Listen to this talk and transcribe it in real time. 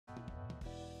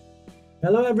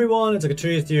Hello everyone, it's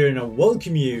AkaTrios here and I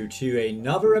welcome you to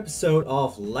another episode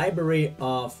of Library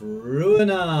of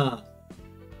Ruina.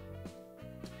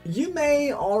 You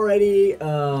may already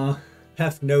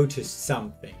have noticed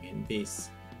something in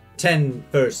these 10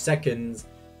 first seconds,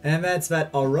 and that's that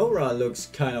Aurora looks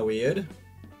kinda weird.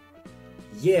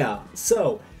 Yeah,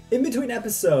 so in between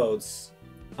episodes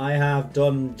I have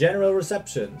done general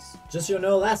receptions. Just so you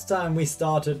know, last time we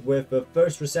started with the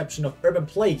first reception of Urban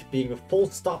Plague being the full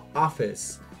stop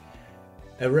office.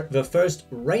 The first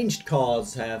ranged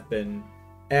cards have been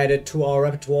added to our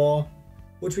repertoire,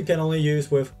 which we can only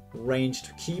use with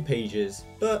ranged key pages,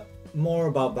 but more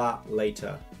about that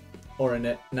later, or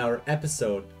in our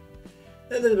episode.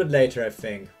 A little bit later, I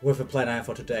think, with the plan I have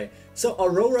for today. So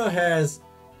Aurora has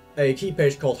a key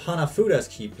page called Hanafuda's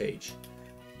key page.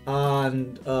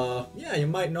 And yeah, you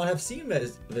might not have seen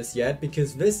this yet,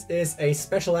 because this is a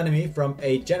special enemy from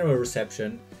a general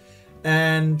reception,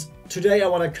 and today I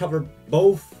want to cover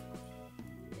both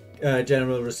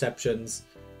general receptions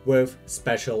with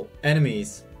special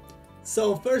enemies.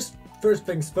 So first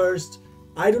things first,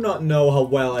 I do not know how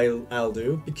well I'll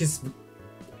do, because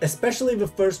especially the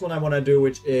first one I want to do,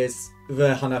 which is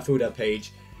the Hanafuda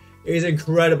page, is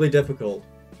incredibly difficult.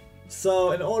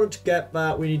 So in order to get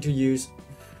that, we need to use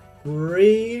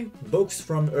 3 books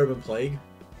from Urban Plague,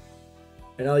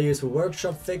 and I'll use the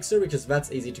Workshop Fixer because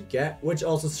that's easy to get, which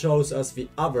also shows us the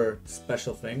other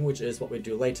special thing, which is what we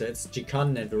do later. It's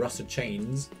Jikan and the Rusted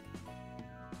Chains.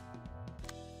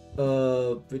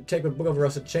 We take the Book of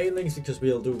Rusted Chain Links because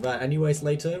we'll do that anyways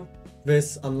later.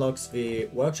 This unlocks the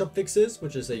Workshop Fixes,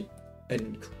 which is a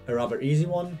rather easy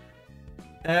one,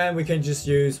 and we can just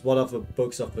use one of the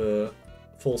books of the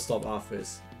Full Stop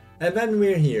Office. And then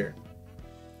we're here.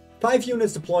 5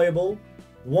 units deployable,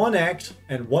 1 act,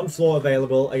 and 1 floor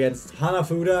available against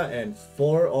Hanafuda and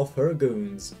 4 of her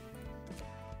goons.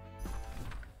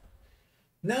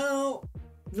 Now,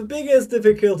 the biggest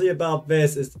difficulty about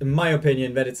this is, in my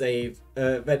opinion, that it's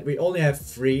that we only have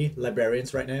 3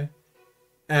 librarians right now,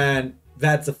 and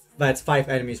that's 5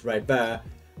 enemies right there,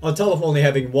 on top of only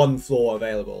having 1 floor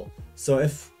available. So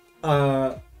if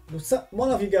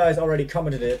one of you guys already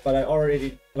commented it, but I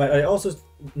also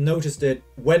noticed it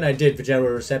when I did the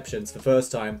general receptions the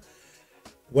first time,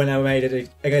 when I made it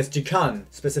against Jikan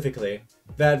specifically,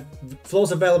 that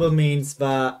floors available means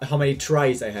that how many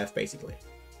tries I have basically.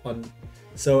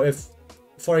 So if,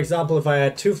 for example, if I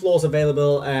had 2 floors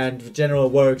available and the general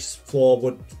works floor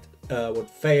would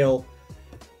fail,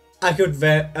 I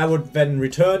would then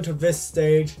return to this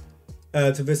stage,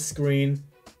 to this screen.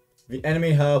 The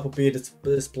enemy help would be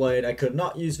displayed. I could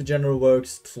not use the general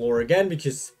works floor again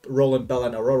because Roland, Bella,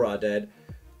 and Aurora are dead.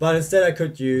 But instead I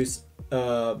could use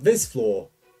this floor.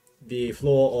 The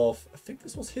floor of, I think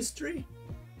this was history?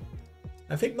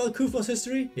 I think Malkuth was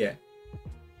history? Yeah.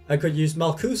 I could use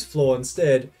Malkuth's floor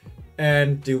instead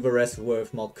and do the rest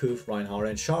with Malkuth, Reinhardt,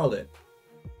 and Charlotte.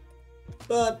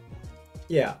 But,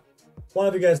 yeah. One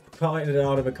of you guys pointed it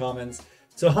out in the comments.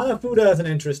 So Hanafuda has an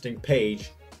interesting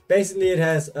page. Basically, it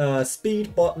has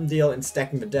speed, bottom deal, and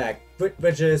stacking the deck,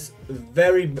 which is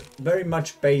very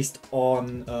much based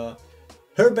on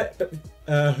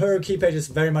her key page is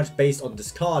very much based on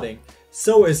discarding.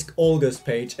 So is Olga's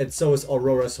page, and so is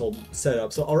Aurora's whole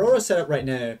setup. So Aurora's setup right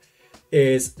now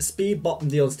is speed, bottom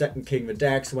deal, and stacking king the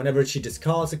deck. So whenever she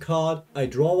discards a card, I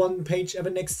draw 1 page at the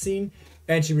next scene,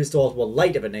 and she restores 1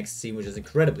 light at the next scene, which is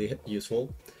incredibly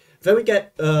useful. Then we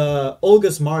get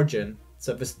Olga's margin.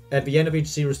 So at the end of each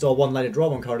scene, restore 1 light and draw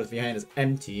 1 card if your hand is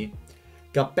empty.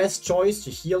 Got best choice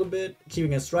to heal a bit,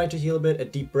 keeping a stride to heal a bit,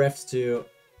 and deep breaths to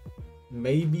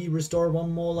maybe restore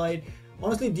 1 more light.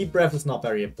 Honestly, deep breath is not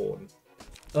very important.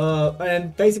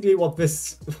 And basically what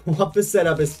this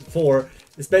setup is for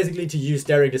is basically to use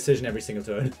daring decision every single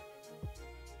turn.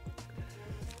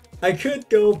 I could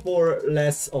go for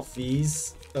less of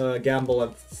these, gamble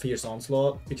and fierce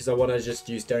onslaught, because I want to just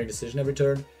use daring decision every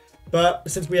turn. But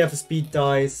since we have the speed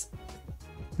dice,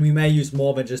 we may use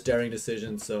more than just daring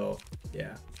decision, so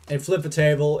yeah. And flip the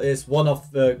table is one of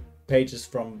the pages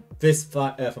from this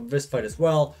fight as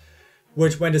well,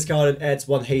 which when discarded adds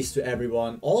 1 haste to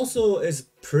everyone. Also is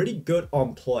pretty good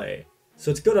on play.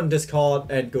 So it's good on discard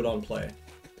and good on play.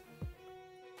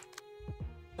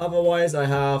 Otherwise, I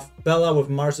have Bella with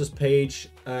Marsa's page,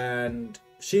 and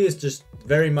she is just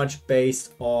very much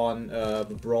based on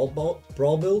the brawl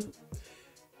build.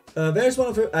 There's one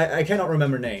of you, I cannot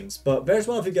remember names, but there's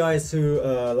one of you guys who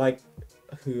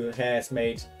who has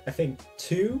made, I think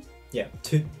 2? Yeah,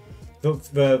 2.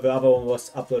 The other one was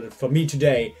uploaded for me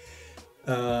today.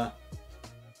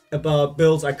 About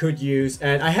builds I could use,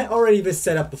 and I had already this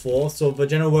set up before, so the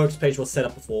general works page was set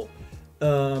up before.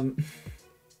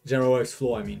 General Works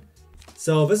floor, I mean.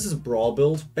 So this is a Brawl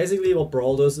build. Basically what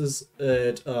Brawl does is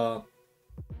it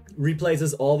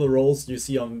replaces all the rolls you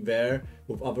see on there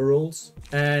with other rolls.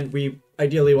 And we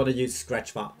ideally want to use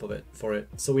Scratch Map for it.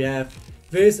 So we have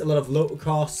this, a lot of low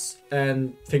costs,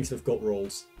 and things with gold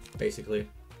rolls, basically.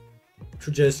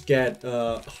 To just get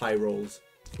high rolls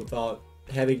without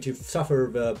having to suffer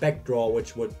the backdraw,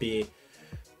 which would be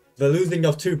the losing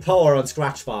of 2 power on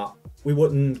Scratch Map. We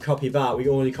wouldn't copy that, we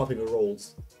only copy the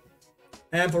rolls.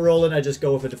 And for Roland, I just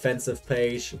go with a defensive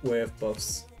page with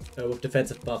buffs, with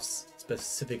defensive buffs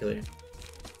specifically.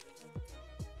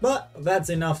 But that's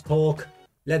enough talk.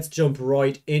 Let's jump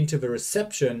right into the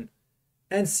reception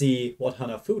and see what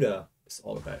Hanafuda is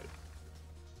all about.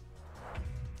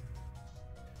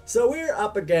 So we're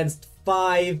up against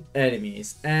 5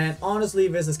 enemies, and honestly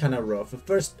this is kind of rough. The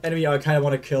first enemy I kind of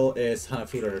want to kill is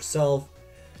Hanafuda herself,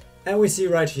 and we see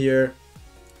right here.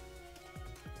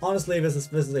 Honestly, this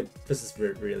is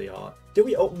really hard. Did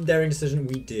we open Daring Decision?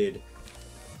 We did.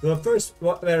 The first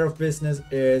matter of business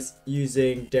is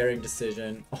using Daring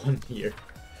Decision on here.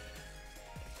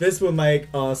 This will make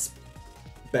us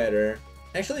better.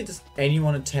 Actually, does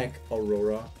anyone attack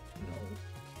Aurora?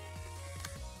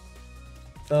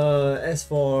 No. As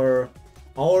for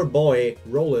our boy,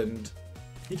 Roland,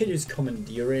 he can use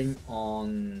Commandeering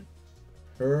on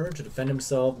her to defend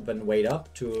himself and then wait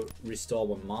up to restore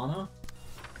 1 mana.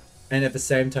 And at the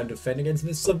same time defend against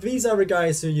this. So these are the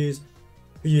guys who use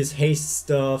haste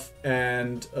stuff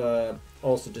and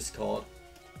also discard.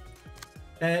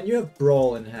 And you have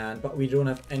Brawl in hand, but we don't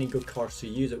have any good cards to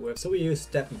use it with. So we use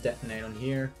Step and Detonate on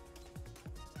here.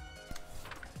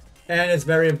 And it's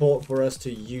very important for us to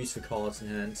use the cards in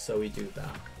hand, so we do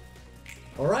that.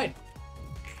 Alright.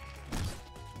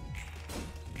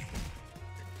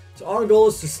 So our goal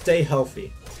is to stay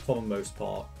healthy for the most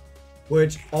part.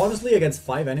 Which, honestly, against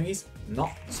 5 enemies,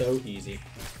 not so easy.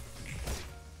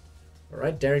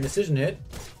 Alright, Daring Decision hit.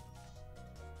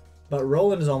 But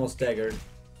Roland is almost staggered.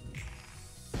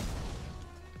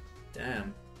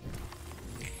 Damn.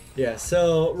 Yeah,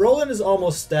 so Roland is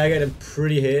almost staggered and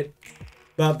pretty hit.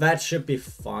 But that should be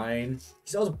fine.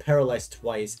 He's also paralyzed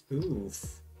twice.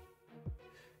 Oof.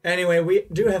 Anyway, we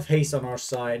do have haste on our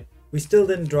side. We still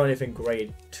didn't draw anything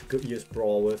great to use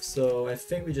Brawl with, so I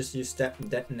think we just use Step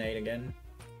and Detonate again.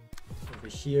 Over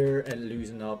here and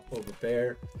loosen up over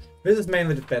there. This is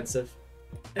mainly defensive.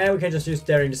 And we can just use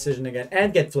Daring Decision again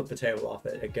and get Flip the Table off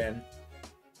it again.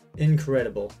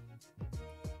 Incredible.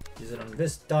 Use it on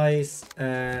this dice,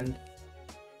 and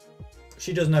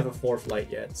she doesn't have a 4th light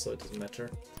yet, so it doesn't matter.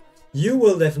 You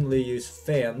will definitely use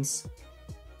fans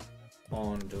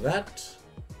onto that.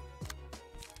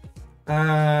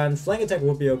 And Flank Attack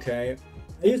would be okay.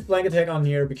 I use Flank Attack on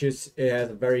here because it has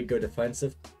a very good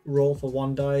defensive roll for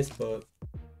 1 dice, but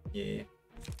yeah.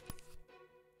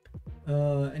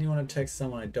 Anyone attack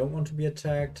someone I don't want to be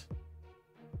attacked?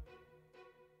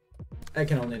 I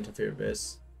can only interfere with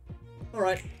this.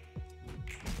 Alright.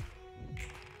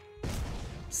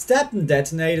 Step and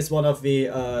Detonate is one of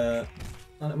the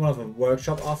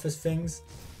workshop office things,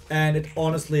 and it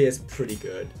honestly is pretty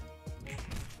good.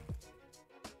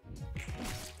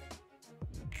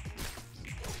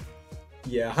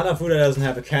 Yeah, Hanafuda doesn't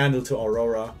have a candle to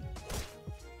Aurora.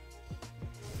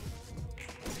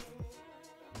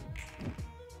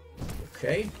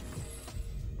 Okay.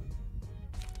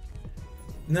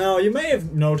 Now, you may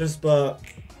have noticed, but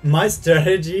my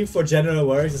strategy for General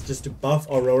Works is just to buff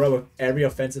Aurora with every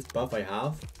offensive buff I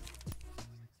have.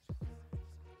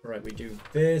 Alright, we do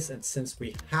this, and since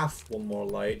we have 1 more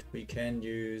light, we can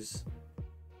use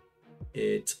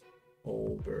it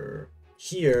over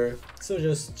here. So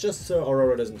just so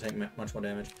Aurora doesn't take much more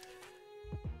damage.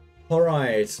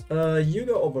 Alright, you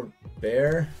go over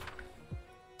there.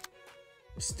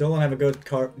 Still don't have a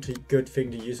good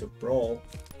thing to use with Brawl.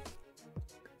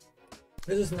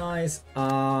 This is nice,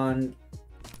 and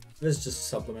this is just a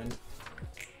supplement.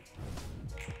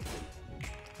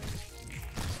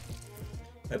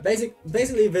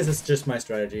 Basically, this is just my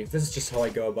strategy. This is just how I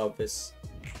go about this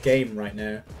game right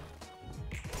now.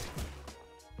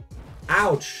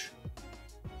 Ouch!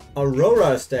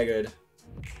 Aurora is staggered.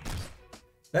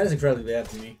 That is incredibly bad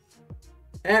for me.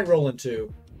 And Roland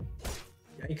too.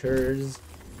 Yikers.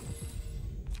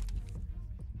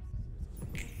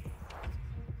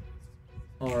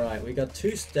 Alright, we got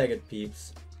 2 staggered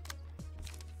peeps.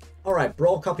 Alright,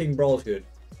 Brawl copying Brawl is good.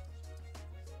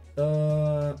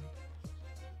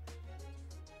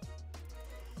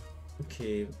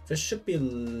 Okay, this should be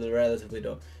relatively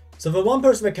done. So the one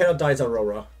person that cannot die is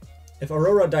Aurora. If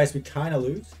Aurora dies, we kinda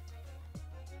lose.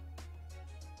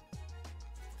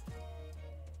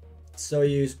 so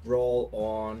use Brawl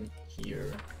on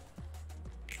here.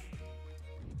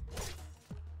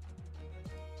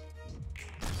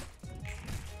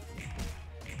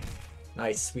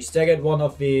 Nice. We staggered one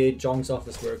of the Jong's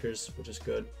office workers, which is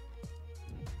good.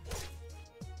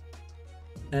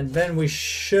 And then we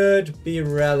should be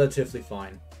relatively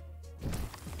fine.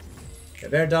 Yeah,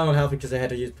 they're down on health because I had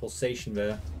to use pulsation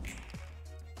there.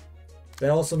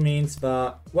 That also means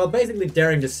that, well, basically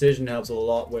Daring Decision helps a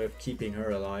lot with keeping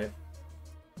her alive.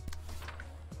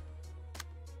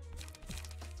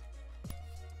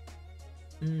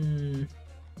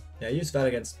 Yeah, use that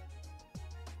against...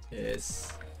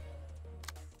 Yes.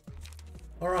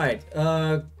 Alright,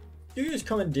 you use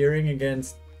Commandeering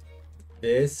against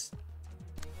this.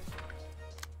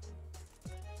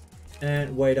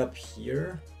 And wait up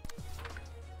here.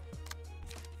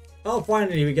 Oh,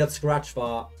 finally we got Scratch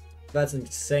Bar. That's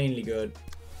insanely good.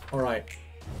 Alright.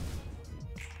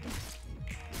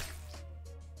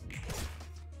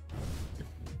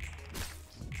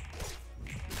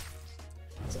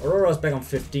 So Aurora's back on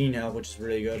 15 now, which is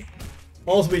really good.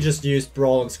 Also, we just used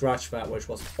Brawl and Scratch that, which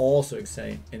was also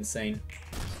insane.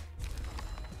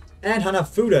 And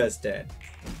Hanafuda is dead.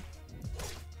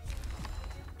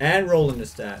 And Roland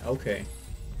is dead. Okay.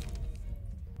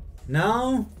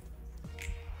 Now,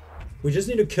 we just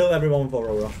need to kill everyone with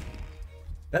Aurora.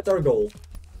 That's our goal.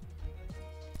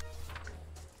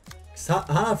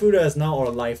 Hanafuda is now our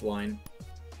lifeline.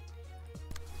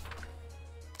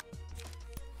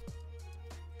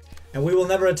 And we will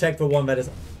never attack the one that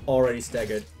is already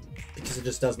staggered, because it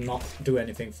just does not do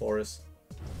anything for us.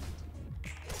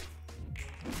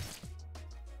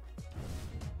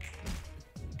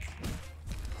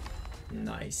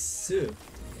 Nice.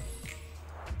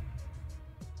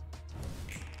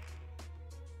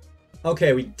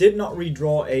 Okay, we did not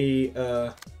redraw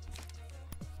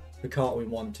the card we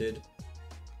wanted.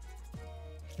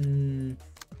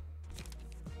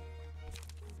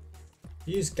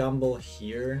 Use Gamble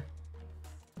here.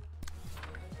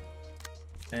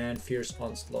 And Fierce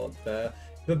Onslaught there.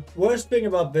 The worst thing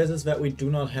about this is that we do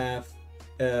not have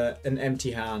an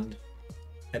empty hand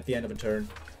at the end of a turn,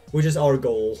 which is our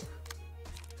goal.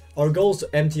 Our goal is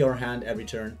to empty our hand every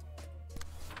turn.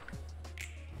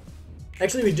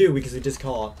 Actually we do, because we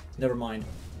discard. Never mind.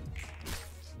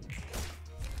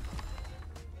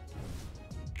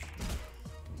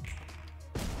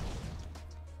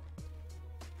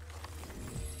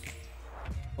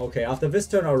 Okay, after this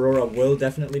turn Aurora will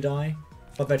definitely die.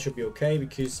 But that should be okay,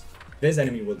 because this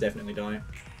enemy will definitely die.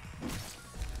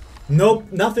 Nope,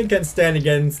 nothing can stand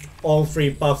against all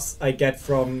 3 buffs I get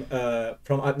from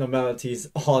abnormalities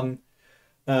on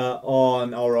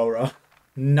Aurora.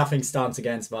 Nothing stands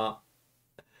against that.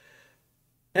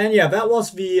 And yeah, that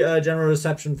was the general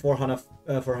reception for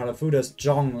Hanafuda's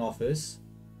Jong office,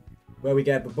 where we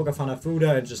get the Book of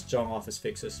Hanafuda and just Jong office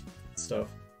fixes stuff.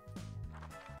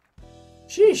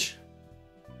 Sheesh!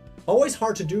 Always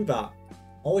hard to do that.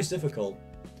 Always difficult.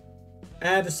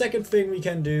 And the second thing we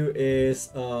can do is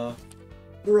the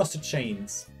Rusted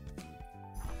Chains.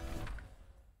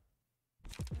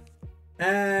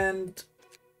 And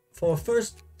for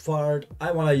first part,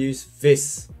 I want to use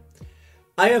this.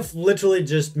 I have literally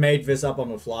just made this up on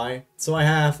the fly. So I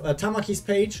have a Tamaki's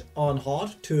page on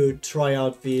hard to try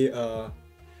out the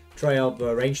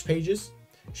ranged pages.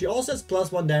 She also has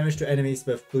 +1 damage to enemies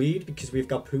with bleed, because we've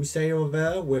got Pusei over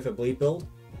there with a bleed build.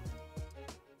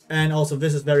 And also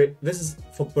this is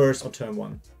for burst on turn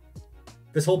 1.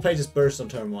 This whole page is burst on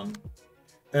turn 1.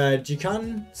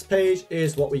 Jikan's page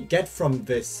is what we get from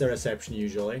this reception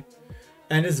usually.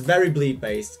 And it's very bleed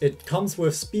based. It comes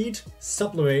with speed,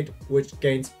 sublimate, which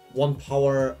gains 1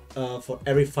 power for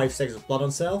every 5 seconds of blood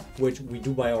on self, which we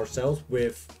do by ourselves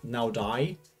with now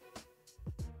die.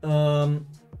 Open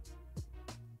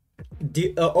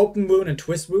wound and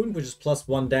twist wound, which is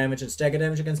 +1 damage and stagger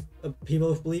damage against people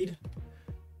with bleed.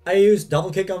 I use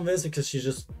double kick on this because she's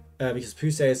just because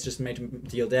Pusei is just made to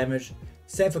deal damage.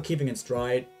 Same for keeping in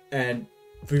stride, and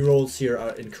rerolls here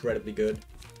are incredibly good.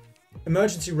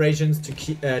 Emergency rations to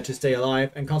keep to stay alive,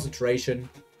 and concentration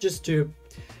just to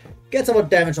get some more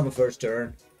damage on the first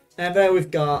turn. And then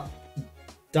we've got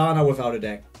Dana without a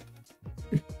deck.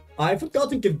 I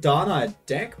forgot to give Dana a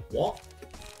deck. What?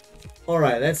 All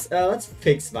right, let's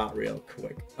fix that real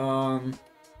quick.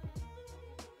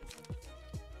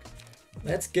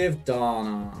 Let's give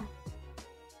Dana.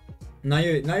 Now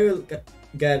you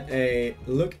get a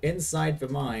look inside the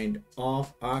mind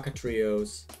of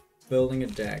AkaTrios building a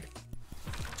deck.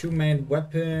 2 main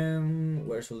weapon.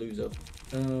 Where's the lose up?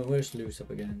 Where's lose up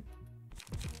again?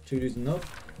 2 lose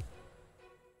enough.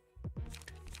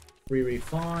 3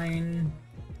 refine.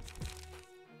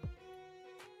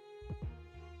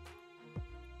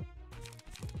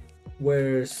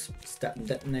 Where's step and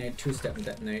detonate? 2-step and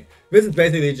detonate. This is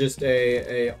basically just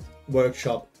a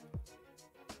workshop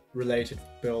related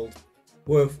build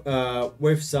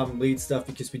with some bleed stuff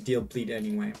because we deal bleed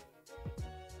anyway.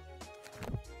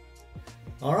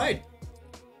 All right,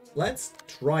 let's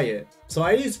try it. So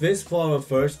I use this for the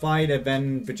first fight and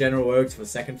then the general works for the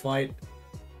second fight,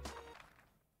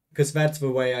 because that's the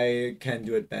way I can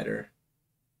do it better.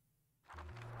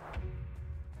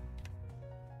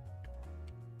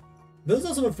 This is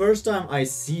also the first time I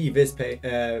see this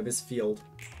this field.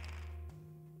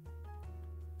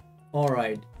 All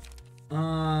right,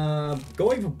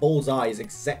 going for bullseye is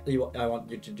exactly what I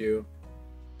want you to do.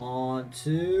 On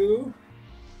to.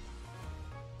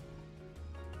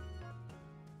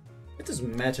 It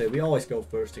doesn't matter. We always go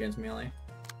first against melee.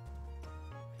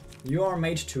 You are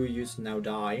made to use now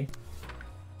die,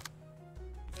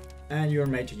 and you are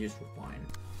made to use refine.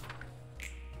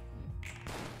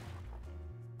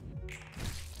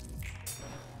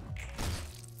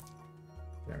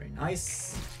 Very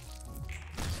nice.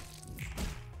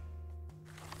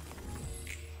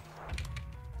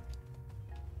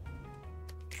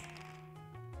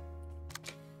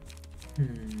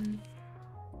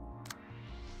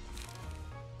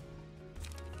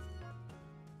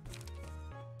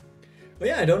 But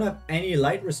yeah, I don't have any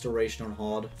light restoration on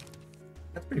hard.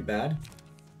 That's pretty bad.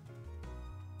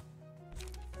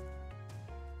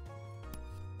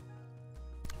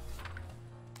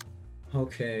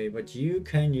 Okay, but you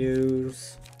can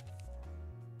use...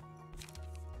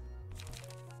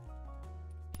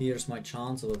 Here's my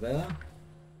chance over there.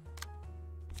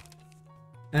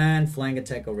 And flank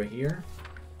attack over here.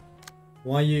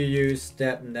 While you use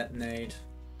step and detonate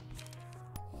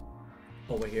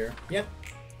over here. Yep.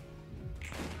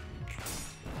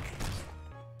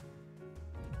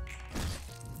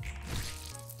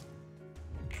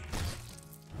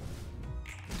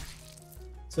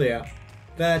 So yeah,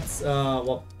 that's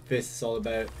what this is all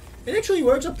about. It actually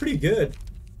works out pretty good.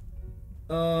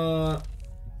 Only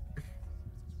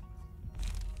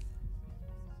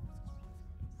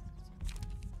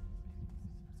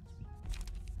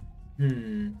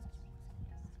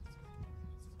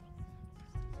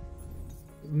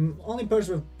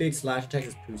person with big slash attack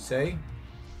is Pusey.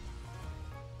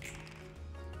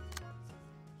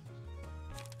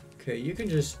 Okay, you can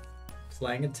just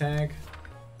flank attack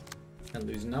and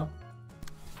loosen up.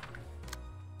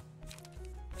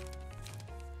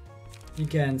 You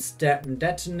can step and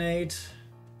detonate.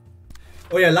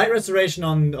 Oh yeah, light restoration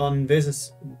on this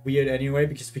is weird anyway,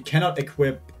 because we cannot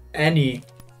equip any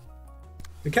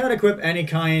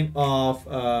kind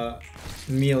of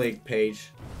melee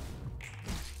page.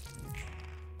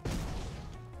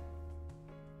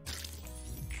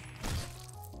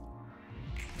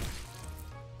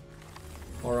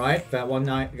 Alright, that one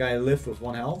guy lived with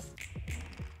 1 health.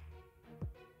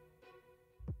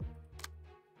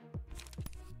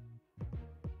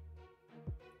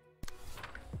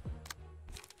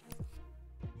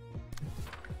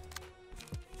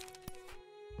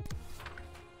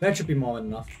 That should be more than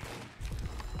enough.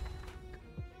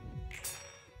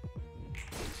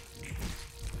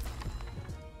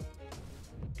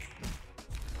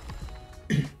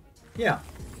 Yeah,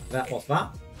 that was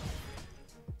that.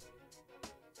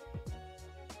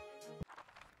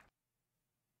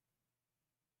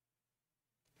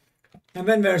 And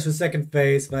then there's the second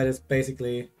phase, that is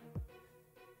basically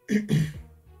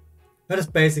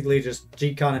just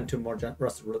G-Con and 2 more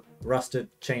rusted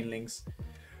chain links.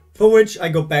 For which I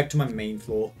go back to my main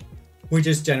floor, which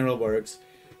is general works.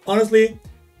 Honestly,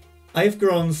 I've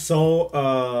grown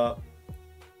so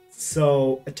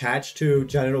attached to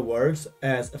general works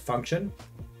as a function,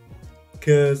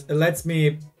 because it lets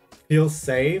me feel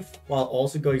safe while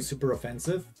also going super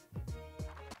offensive.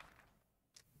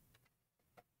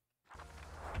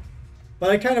 But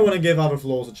I kind of want to give other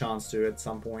floors a chance to at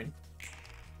some point.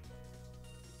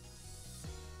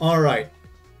 Alright.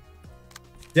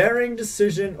 Daring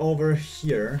decision over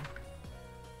here.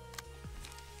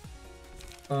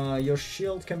 Your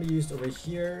shield can be used over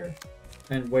here.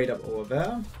 And wait up over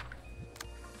there.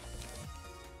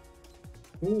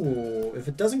 Ooh, if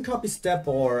it doesn't copy step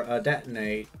or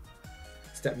detonate.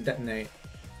 Step and detonate.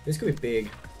 This could be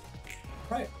big.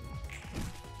 Right.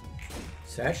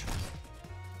 Sash.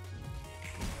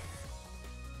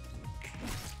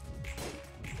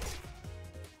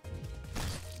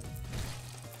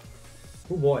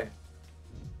 Oh boy.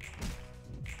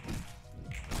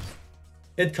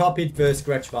 It copied the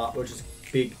scratch bar, which is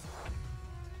big.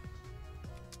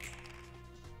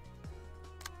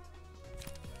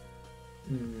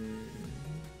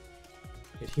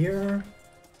 Hit here.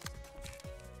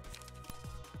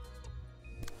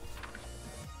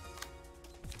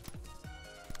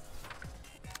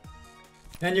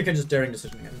 And you can just daring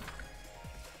decision again. Do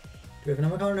we have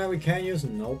another card now we can use?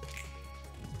 Nope.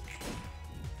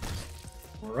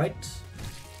 Alright.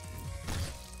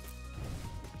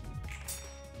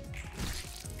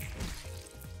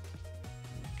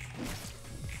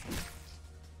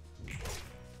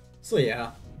 So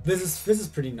yeah, this is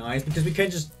pretty nice because we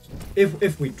can just,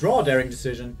 if we draw daring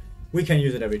decision, we can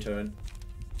use it every turn.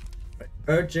 Right.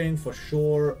 Urging for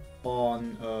sure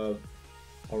on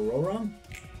Aurora.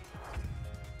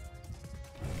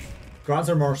 Grants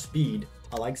her more speed.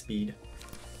 I like speed.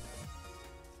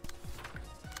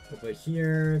 Over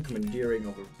here, commandeering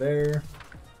over there.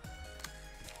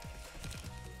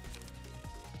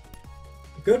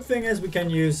 Good thing is we can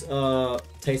use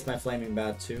Taste My Flaming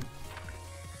Bat too.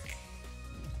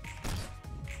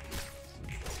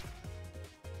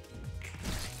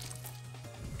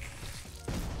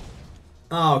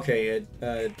 Ah, okay,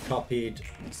 it copied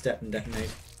Step and Detonate.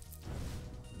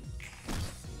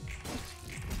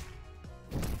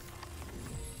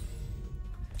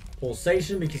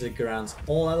 Pulsation because it grants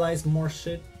all allies more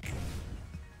shit.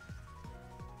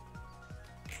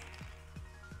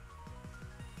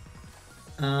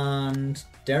 And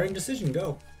daring decision,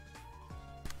 go.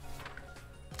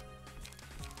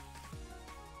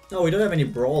 Oh, we don't have any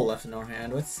brawl left in our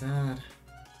hand. What's sad?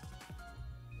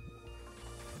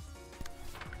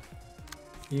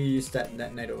 You use that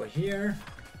detonate over here,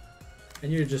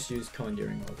 and you just use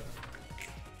commandeering over.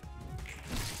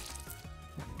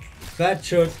 That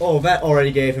should. Oh, that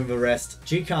already gave him the rest.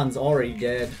 Jikan's already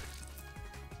dead.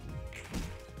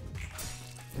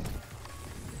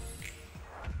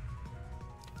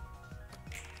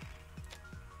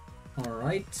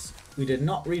 Alright. We did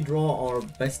not redraw our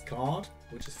best card,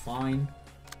 which is fine.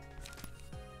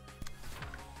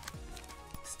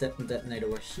 Step and detonate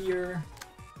over here.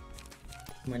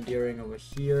 Commandeering over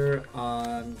here,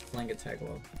 and flank attack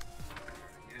over.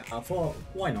 Yeah,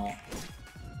 why not?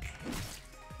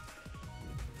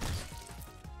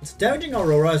 Damaging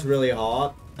Aurora is really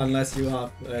hard unless you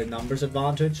have a numbers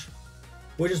advantage,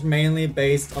 which is mainly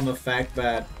based on the fact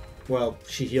that, well,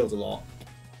 she heals a lot.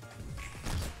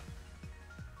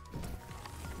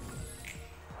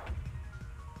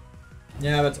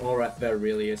 Yeah, that's all there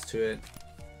really is to it.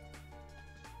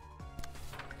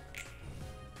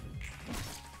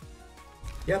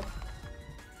 Yep.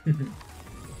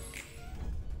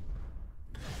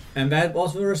 And that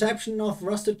was the reception of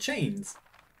Rusted Chains.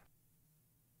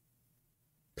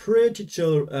 Pretty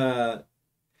chill. That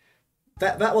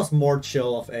was more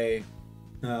chill of a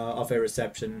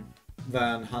reception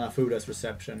than Hanafuda's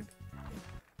reception.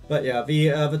 But yeah,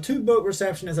 the two-boat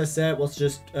reception, as I said, was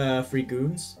just 3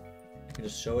 goons. I can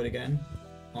just show it again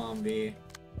on the.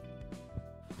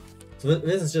 So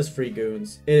this is just 3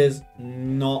 goons. It is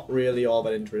not really all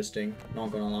that interesting,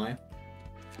 not gonna lie.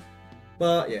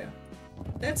 But yeah,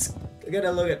 let's get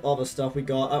a look at all the stuff we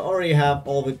got. I already have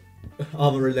all the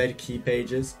related key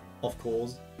pages, of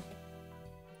course.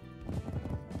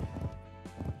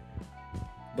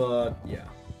 But yeah.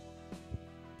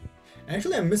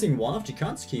 Actually, I'm missing one of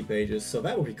Jikan's key pages, so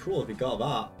that would be cool if we got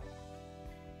that.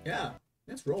 Yeah,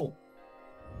 let's roll.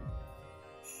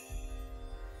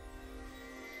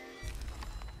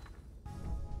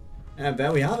 And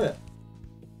there we have it.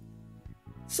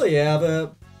 So yeah,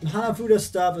 the Hanafuda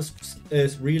stuff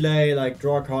is relay, like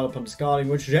draw a card upon discarding,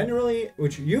 which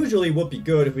usually would be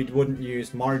good if we wouldn't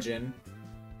use margin,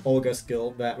 Olga's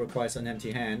skill that requires an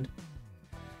empty hand.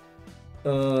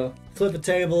 Flip the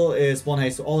table is 1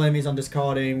 haste to all enemies on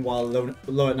discarding, while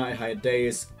low at night, high at day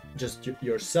is just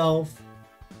yourself.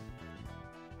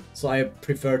 So I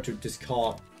prefer to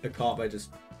discard a card by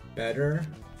just better.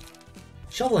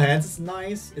 Shuffle Hands is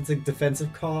nice. It's a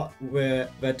defensive card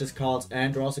that discards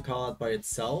and draws a card by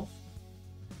itself.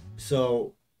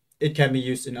 So it can be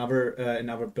used in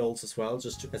other builds as well,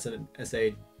 just as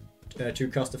a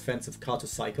 2-cost defensive card to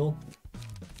cycle.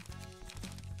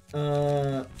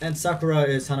 And Sakura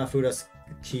is Hanafuda's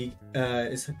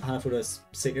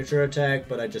signature attack,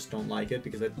 but I just don't like it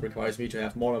because it requires me to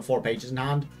have more than 4 pages in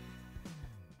hand.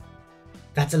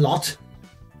 That's a lot.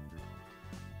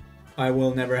 I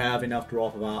will never have enough draw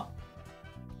for that.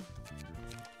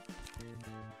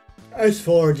 As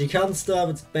for Jikan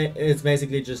stuff, it's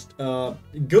basically just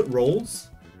good rolls.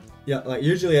 Yeah, like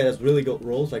usually it has really good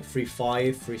rolls, like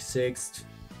 3-5, 3-6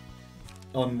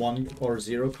 on 1 or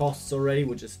 0 costs already,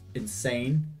 which is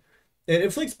insane. It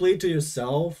inflicts bleed to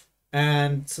yourself,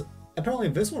 and apparently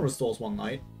this one restores 1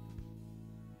 night.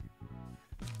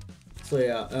 So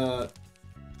yeah,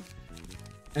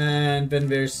 and then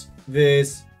there's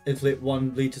this. Inflict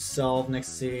 1 bleed to self.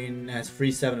 Next scene has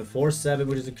 3-7 and 4-7,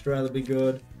 which is incredibly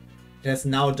good. It has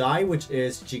Now Die, which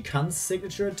is Jikan's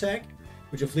signature attack,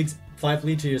 which inflicts 5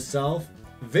 bleed to yourself,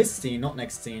 this scene, not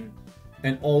next scene.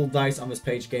 And all dice on this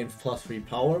page gain +3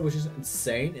 power, which is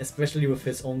insane, especially with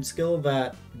his own skill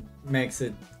that makes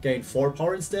it gain 4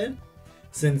 power instead.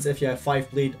 Since if you have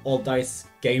 5 bleed, all dice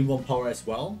gain 1 power as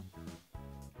well.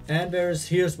 And there's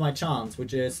Here's My Chance,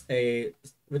 which is a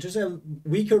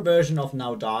weaker version of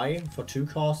Now Die for 2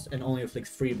 cost and only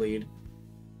inflicts 3 bleed.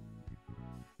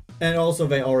 And also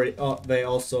they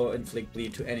also inflict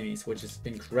bleed to enemies, which is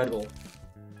incredible.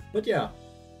 But yeah,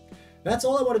 that's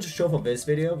all I wanted to show for this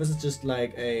video. This is just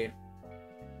like a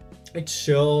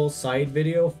chill side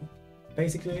video,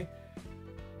 basically.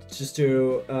 Just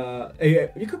to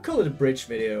you could call it a bridge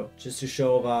video, just to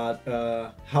show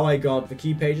that how I got the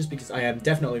key pages, because I am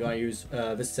definitely gonna use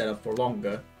this setup for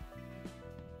longer.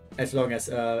 As long as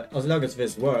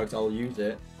this works, I'll use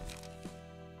it.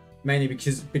 Mainly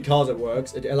because it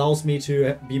works. It allows me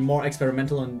to be more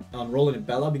experimental on rolling in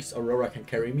Bella, because Aurora can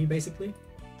carry me basically.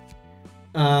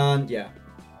 And yeah,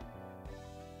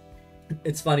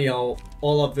 it's funny how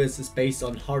all of this is based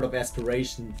on Heart of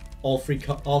Aspiration. All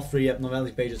three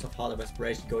abnormality pages of Heart of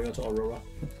Aspiration going on to Aurora.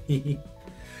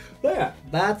 But yeah,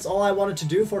 that's all I wanted to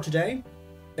do for today.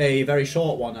 A very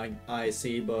short one, I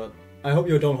see, but I hope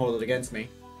you don't hold it against me.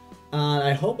 And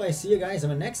I hope I see you guys in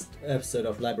the next episode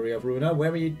of Library of Ruina,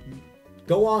 where we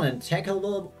go on and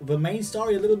tackle the main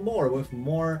story a little more, with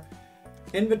more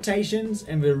invitations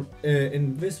in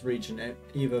this region,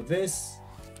 either this,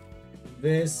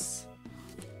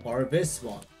 or this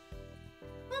one.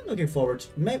 I'm looking forward to,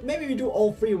 maybe we do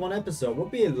all 3 in one episode.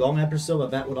 Would be a long episode,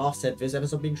 but that would offset this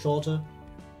episode being shorter.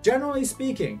 Generally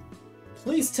speaking,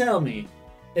 please tell me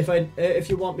if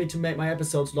you want me to make my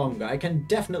episodes longer. I can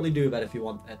definitely do that if you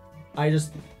want that. I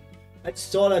just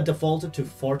thought I defaulted to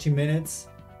 40 minutes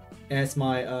as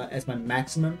my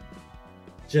maximum,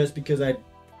 just because I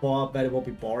thought that it would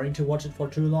be boring to watch it for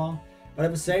too long. But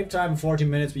at the same time, 40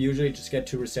 minutes we usually just get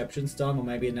 2 receptions done, or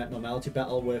maybe a net normality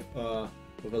battle with a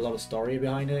lot of story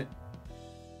behind it.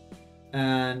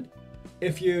 And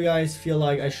if you guys feel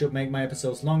like I should make my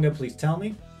episodes longer, please tell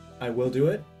me. I will do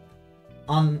it.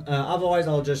 Otherwise,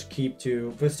 I'll just keep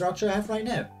to the structure I have right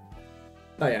now.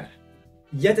 But yeah,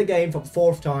 yet again for the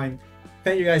 4th time,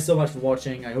 thank you guys so much for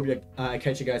watching. I hope I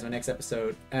catch you guys in my next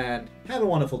episode, and have a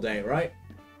wonderful day, right?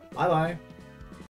 Bye bye.